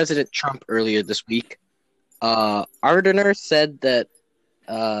meeting with President Trump earlier this week, Ardner said that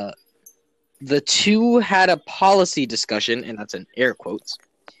the two had a policy discussion, and that's in air quotes,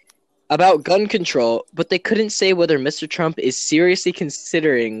 about gun control, but they couldn't say whether Mr. Trump is seriously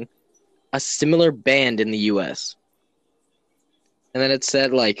considering a similar ban in the U.S. And then it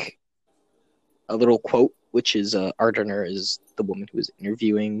said, like, a little quote, which is Ardner is the woman who was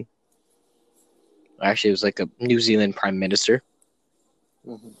interviewing. Actually, it was like a New Zealand prime minister.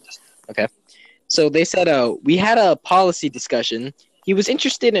 Mm-hmm. Okay. So they said, we had a policy discussion. He was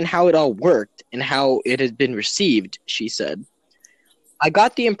interested in how it all worked and how it had been received, she said. I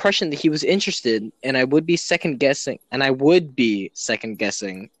got the impression that he was interested, and I would be second guessing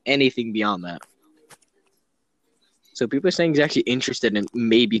anything beyond that. So people are saying he's actually interested in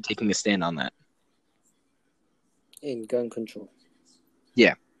maybe taking a stand on that. In gun control.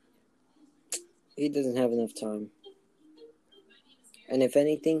 Yeah. He doesn't have enough time. And if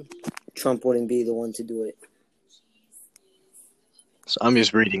anything, Trump wouldn't be the one to do it. So I'm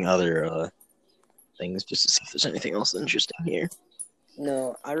just reading other things just to see if there's anything else interesting here.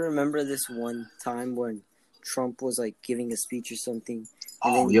 No, I remember this one time when Trump was like giving a speech or something,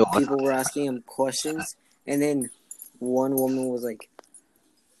 and then people were asking him questions, and then one woman was like,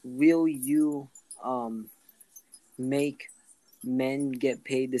 "Will you make men get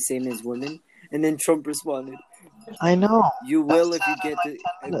paid the same as women?" And then Trump responded, "I know. You will if you get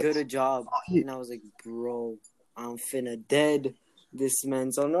a good job." And I was like, "Bro, I'm finna dead. This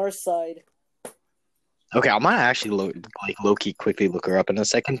man's on our side." Okay, I might actually low-key quickly look her up in a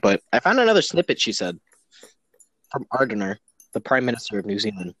second, but I found another snippet she said from Ardner, the Prime Minister of New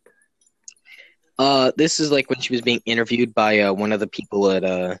Zealand. This is like when she was being interviewed by one of the people at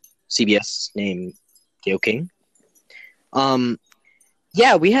CBS named Gayle King.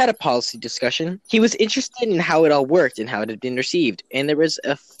 Yeah, we had a policy discussion. He was interested in how it all worked and how it had been received. And there was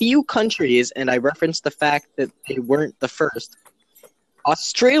a few countries, and I referenced the fact that they weren't the first.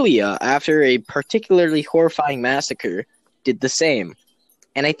 Australia, after a particularly horrifying massacre, did the same.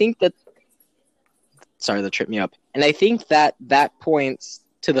 And I think that... Sorry, that tripped me up. And I think that that points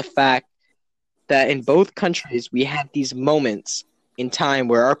to the fact that in both countries, we have these moments in time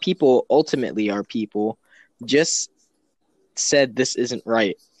where our people, ultimately our people, just said this isn't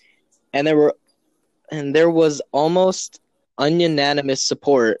right. And there was almost unanimous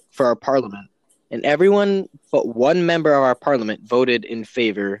support for our parliament. And everyone but one member of our parliament voted in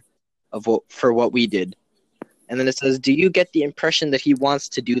favor of what we did. And then it says, do you get the impression that he wants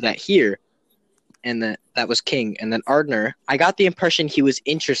to do that here? And that was King. And then Ardner, I got the impression he was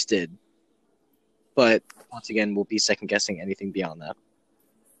interested. But once again, we'll be second-guessing anything beyond that.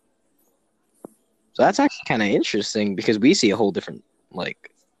 So that's actually kind of interesting because we see a whole different,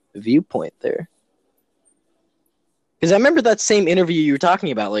 viewpoint there. Because I remember that same interview you were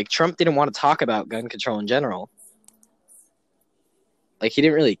talking about. Trump didn't want to talk about gun control in general. He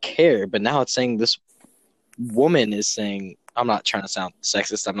didn't really care. But now it's saying this woman is saying, I'm not trying to sound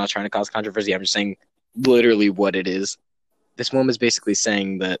sexist. I'm not trying to cause controversy. I'm just saying literally what it is. This woman is basically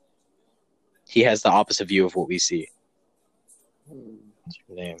saying that he has the opposite view of what we see. What's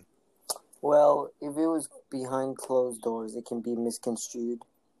your name? Well, if it was behind closed doors, it can be misconstrued.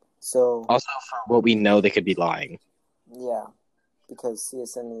 So Also, for what we know, they could be lying. Yeah, because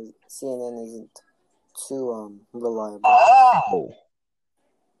CNN isn't too reliable. Oh!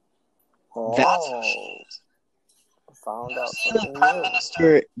 Found out something Prime new.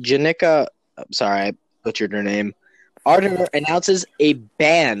 Minister Janika, sorry, I butchered her name, Ardner announces a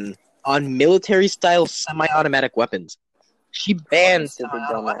ban on military-style semi-automatic weapons. She banned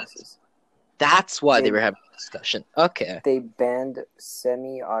semi-automatic weapons. That's why they were having a discussion. Okay. They banned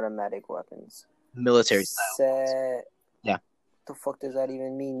semi-automatic weapons. Military style. Yeah. What the fuck does that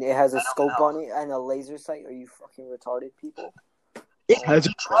even mean? It has a scope on it and a laser sight? Are you fucking retarded, people? It has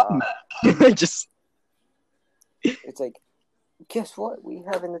a drum. Just... It's like, guess what? We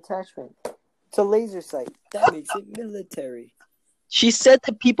have an attachment. It's a laser sight. That makes it military. She said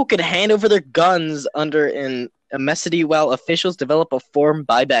that people could hand over their guns under an amnesty while officials develop a form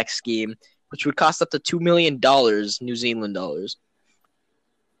buyback scheme, which would cost up to $2 million New Zealand dollars.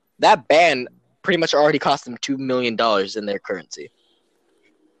 That ban pretty much already cost them $2 million in their currency.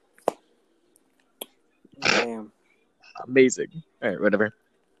 Damn. Amazing. All right, whatever.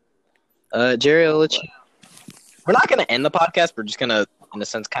 Jerry, I'll let you... We're not going to end the podcast. We're just going to, in a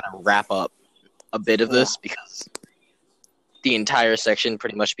sense, kind of wrap up a bit of this because the entire section,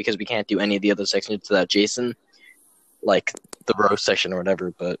 pretty much because we can't do any of the other sections without Jason, like the roast section or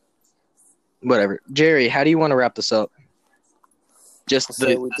whatever, but whatever. Jerry, how do you want to wrap this up? Just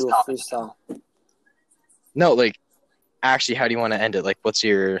we do a freestyle. No, actually, how do you want to end it? What's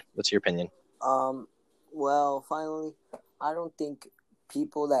your opinion? Well, finally, I don't think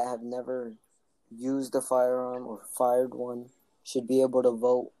people that have never used a firearm or fired one should be able to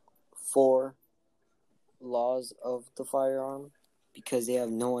vote for laws of the firearm because they have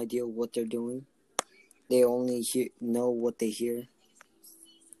no idea what they're doing. They only know what they hear.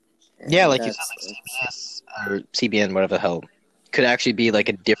 Yeah, like you said, CBS or CBN, whatever the hell, could actually be a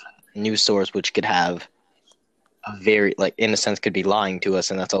different news source, which could have a very, in a sense, could be lying to us,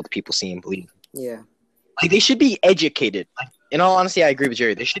 and that's all the people see and believe. Yeah. They should be educated. In all honesty, I agree with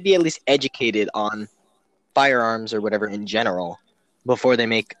Jerry. They should be at least educated on firearms or whatever in general before they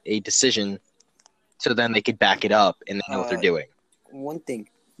make a decision, so then they could back it up and they know what they're doing. One thing,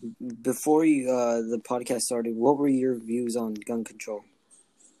 before the podcast started, what were your views on gun control?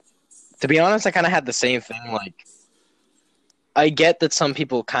 To be honest, I kind of had the same thing. I get that some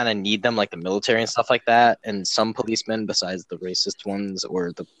people kind of need them, like the military and stuff like that, and some policemen, besides the racist ones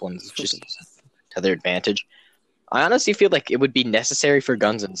or the ones just to their advantage. I honestly feel like it would be necessary for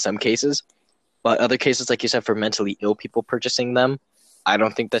guns in some cases, but other cases, like you said, for mentally ill people purchasing them, I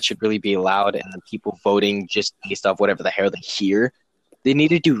don't think that should really be allowed, and the people voting just based off whatever the hell they hear, they need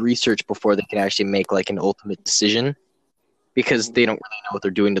to do research before they can actually make an ultimate decision, because they don't really know what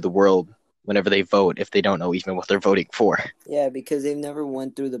they're doing to the world whenever they vote if they don't know even what they're voting for. Yeah, because they've never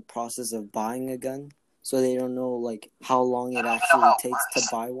went through the process of buying a gun, so they don't know how long it actually takes to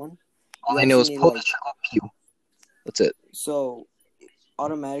buy one. All I know is pull the trigger, pew. That's it. So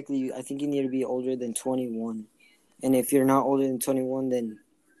automatically, I think you need to be older than 21, and if you're not older than 21, then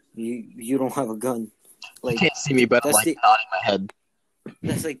you don't have a gun. You can't see me, but I'm nodding my head.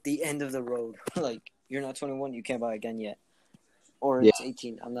 That's like the end of the road. Like, you're not 21, you can't buy a gun yet. Or Yeah. it's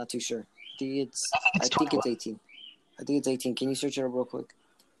 18. I'm not too sure. I think it's 18. I think it's 18. Can you search it up real quick?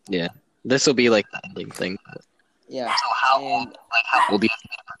 Yeah. This will be like the ending thing. Yeah. So how And old do you have to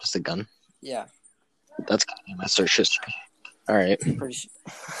be to purchase a gun? yeah, That's gonna be my search history. All right. pretty sure.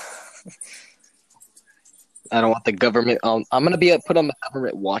 I don't want the government. I'm gonna be put on the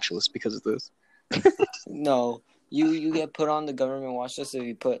government watch list because of this. No, you get put on the government watch list if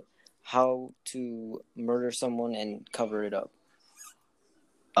you put how to murder someone and cover it up.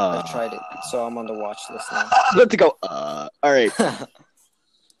 I tried it, so I'm on the watch list now. Let's go. All right.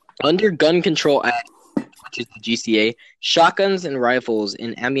 Under Gun Control Act, which is the GCA, shotguns and rifles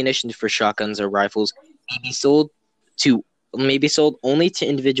and ammunition for shotguns or rifles may be sold only to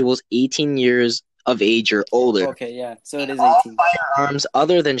individuals 18 years of age or older. Okay, yeah, so it is All 18. firearms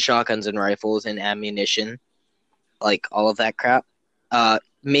other than shotguns and rifles and ammunition, like all of that crap,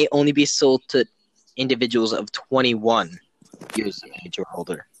 may only be sold to individuals of 21 years of age or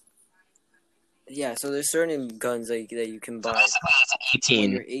older. Yeah, so there's certain guns that you can buy when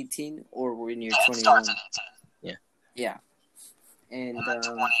 18. you're 18 or when you're It 21. starts at 18. Yeah. And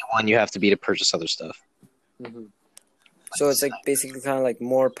 21 you have to be to purchase other stuff. mhm. So it's like basically kind of like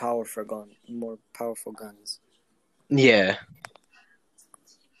more powerful guns. Yeah.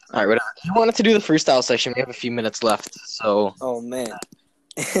 All right, whatever. You wanted to do the freestyle section. We have a few minutes left, so Oh man.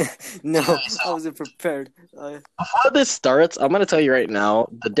 No, I wasn't prepared. before this starts, I'm gonna tell you right now.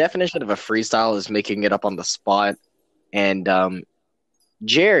 The definition of a freestyle is making it up on the spot, and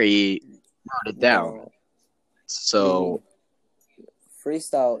Jerry wrote it down. No. So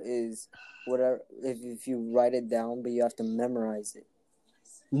Freestyle is whatever if you write it down, but you have to memorize it.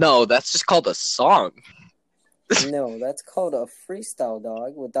 no, that's just called a song. No, that's called a freestyle,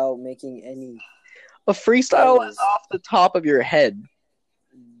 dog, without making any A freestyle is off the top of your head.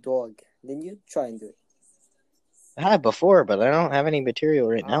 dog. Then you try and do it. I had before, but I don't have any material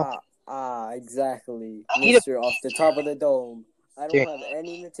right now. Exactly. I need a- Mister off the top of the dome. I don't Dude. have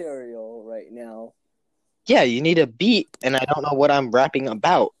any material right now. Yeah, you need a beat, and I don't know what I'm rapping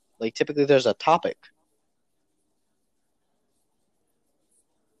about. Like, typically there's a topic.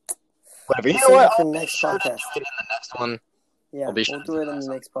 Whatever. You know Save what? it for I'll the next be sure to podcast. do it in the next one. Yeah, I'll be we'll sure to do do it in that.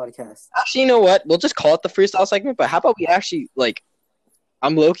 the next podcast. Actually, you know what? We'll just call it the freestyle segment, but how about we actually, like,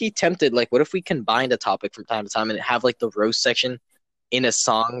 I'm low-key tempted, like, what if we combined a topic from time to time and have, like, the roast section in a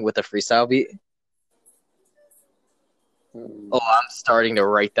song with a freestyle beat? Oh, I'm starting to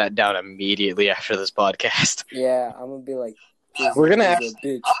write that down immediately after this podcast. Yeah, I'm gonna be like, We're gonna this actually, is a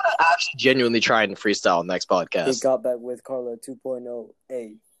bitch. I'm gonna actually genuinely try and freestyle next He podcast. got back with Carla 2.0.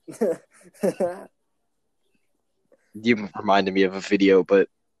 Hey. You reminded me of a video, but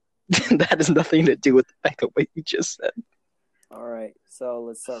that has nothing to do with the fact of what you just said. All right, so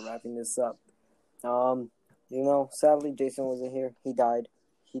let's start wrapping this up. Sadly, Jason wasn't here. He died.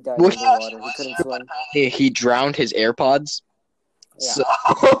 He died Well, underwater. He couldn't swim. He drowned his AirPods. Yeah.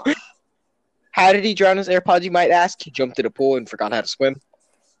 So, how did he drown his AirPods, you might ask? He jumped in a pool and forgot how to swim.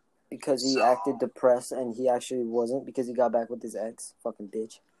 Because he acted depressed, and he actually wasn't because he got back with his ex. Fucking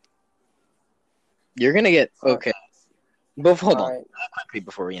bitch. You're gonna get okay. But hold All on, right. quickly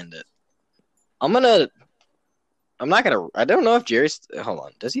before we end it. I don't know if Jerry's. Hold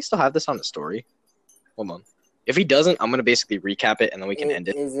on. Does he still have this on the story? Hold on. If he doesn't, I'm gonna basically recap it and then we can end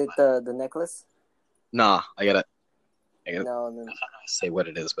it. Is it the necklace? Nah, I gotta No. Then, say what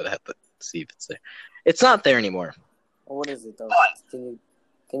it is, but I have to see if it's there. It's not there anymore. what is it though? Can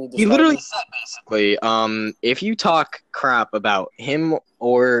you He describe literally it? said basically, if you talk crap about him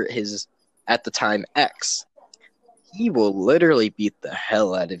or his at the time ex, he will literally beat the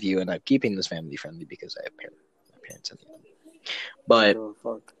hell out of you. And I'm keeping this family friendly because I have parents in the end. But Oh,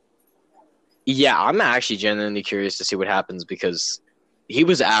 fuck. yeah, I'm actually genuinely curious to see what happens because he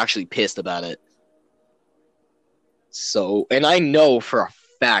was actually pissed about it. So, and I know for a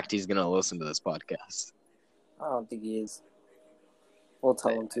fact he's gonna listen to this podcast. I don't think he is. We'll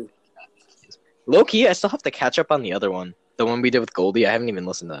tell him to. Low key, I still have to catch up on the other one, the one we did with Goldie. I haven't even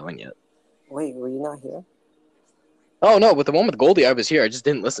listened to that one yet. Wait, were you not here? Oh no, with the one with Goldie, I was here. I just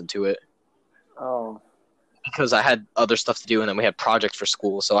didn't listen to it Oh, because I had other stuff to do, and then we had projects for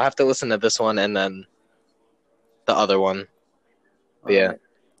school. So I have to listen to this one and then the other one. But yeah. alright.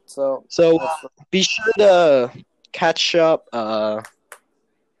 So So be sure to catch up. I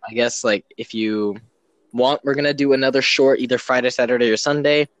guess like if you want, we're gonna do another short, either Friday, Saturday, or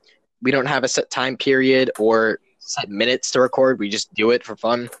Sunday. We don't have a set time period or set minutes to record. We just do it for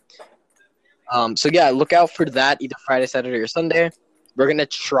fun. So yeah, look out for that either Friday, Saturday, or Sunday. We're gonna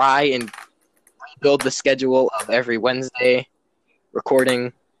try and build the schedule of every Wednesday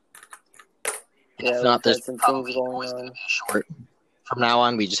recording. Yeah, If not, we've there's had some probably things going always going to on. be short. From now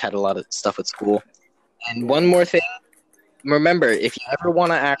on, we just had a lot of stuff with school. And Yeah. one more thing. Remember, if you ever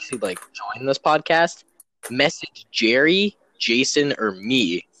want to actually like join this podcast, message Jerry, Jason, or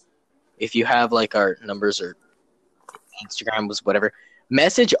me. If you have like our numbers or Instagram was whatever,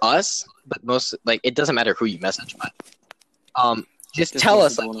 message us. But most like it doesn't matter who you message, but just tell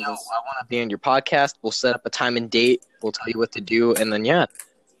us message like, one of yo, I us. want to be on your podcast. We'll set up a time and date. We'll tell you what to do, and then yeah,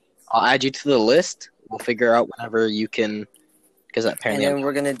 I'll add you to the list. We'll figure out whenever you can, because And apparently then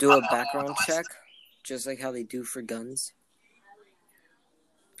we're gonna do I'm a the only one on background the list. check, just like how they do for guns.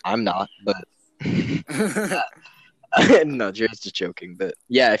 I'm not, but no, Jerry's just joking. But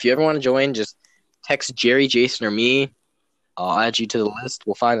yeah, if you ever want to join, just text Jerry, Jason, or me. I'll add you to the list.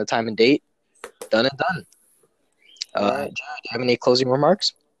 We'll find the time and date. Done and done. All right. Jerry, do you have any closing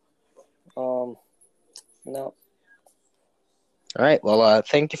remarks? No. All right. Well,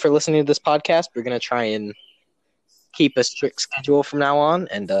 thank you for listening to this podcast. We're gonna try and keep a strict schedule from now on,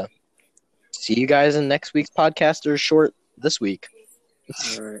 and see you guys in next week's podcast or short this week.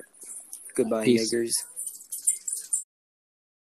 All right. Goodbye, Peace. niggers.